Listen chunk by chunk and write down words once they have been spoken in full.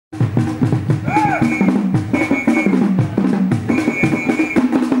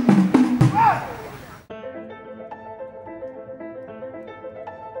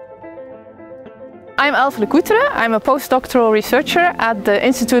I'm Els Lecoutere. I'm a postdoctoral researcher at the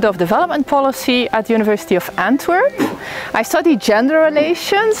Institute of Development Policy at the University of Antwerp. I study gender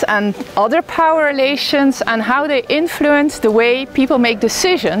relations and other power relations and how they influence the way people make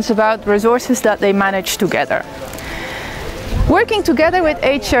decisions about resources that they manage together. Working together with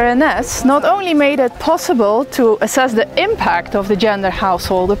HRNS not only made it possible to assess the impact of the gender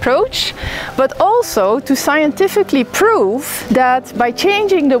household approach, but also to scientifically prove that by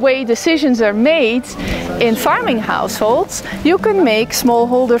changing the way decisions are made in farming households, you can make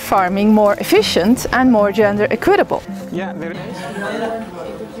smallholder farming more efficient and more gender equitable.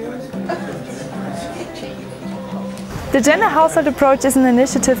 The gender household approach is an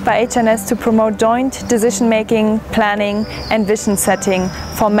initiative by HRNS to promote joint decision-making, planning and vision setting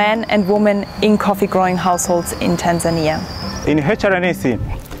for men and women in coffee-growing households in Tanzania. In HRNS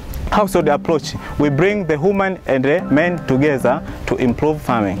household approach, we bring the woman and the men together to improve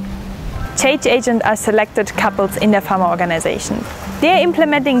farming. Change agents are selected couples in their farmer organization. They are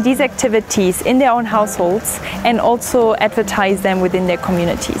implementing these activities in their own households and also advertise them within their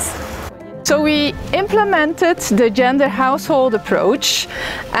communities. So we implemented the gender household approach,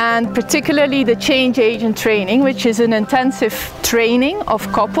 and particularly the change agent training, which is an intensive training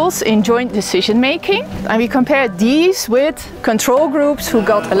of couples in joint decision making. And we compared these with control groups who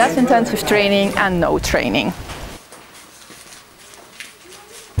got a less intensive training and no training.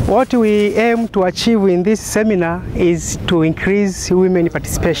 What we aim to achieve in this seminar is to increase women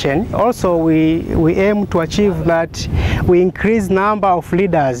participation. Also, we aim to achieve that we increase number of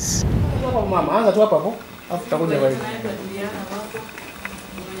leaders.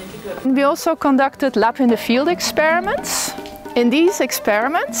 We also conducted lab in the field experiments. In these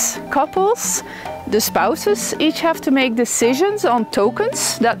experiments, couples, the spouses, each have to make decisions on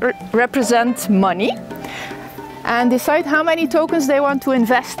tokens that represent money and decide how many tokens they want to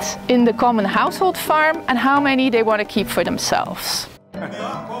invest in the common household farm and how many they want to keep for themselves.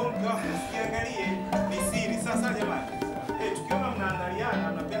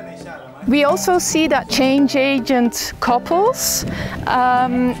 We also see that change agent couples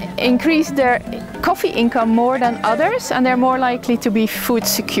increase their coffee income more than others, and they're more likely to be food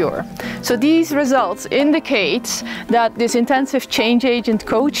secure. So these results indicate that this intensive change agent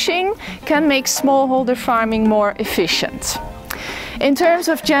coaching can make smallholder farming more efficient. In terms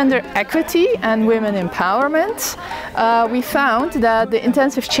of gender equity and women empowerment, we found that the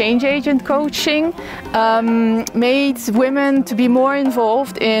intensive change agent coaching made women to be more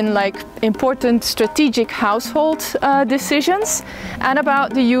involved in important strategic household decisions and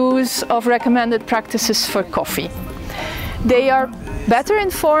about the use of recommended practices for coffee. They are better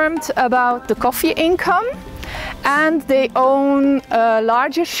informed about the coffee income, and they own a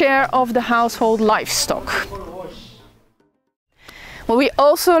larger share of the household livestock. Well, we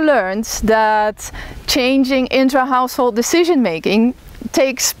also learned that changing intra-household decision-making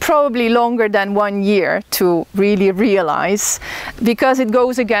takes probably longer than 1 year to really realize, because it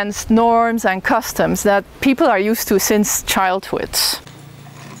goes against norms and customs that people are used to since childhood.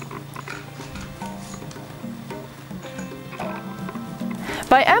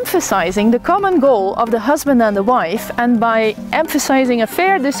 By emphasizing the common goal of the husband and the wife, and by emphasizing a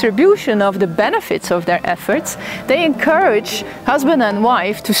fair distribution of the benefits of their efforts, they encourage husband and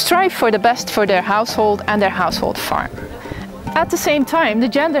wife to strive for the best for their household and their household farm. At the same time, the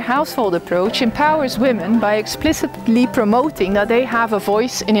gender household approach empowers women by explicitly promoting that they have a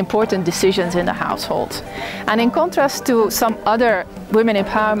voice in important decisions in the household. And in contrast to some other women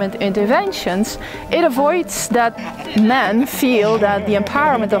empowerment interventions, it avoids that men feel that the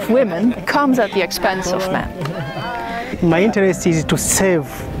empowerment of women comes at the expense of men. My interest is to save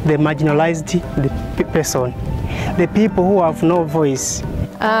the marginalized person, the people who have no voice.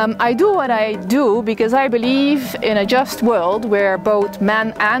 I do what I do because I believe in a just world where both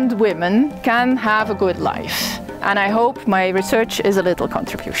men and women can have a good life. And I hope my research is a little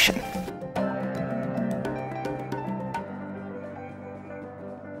contribution.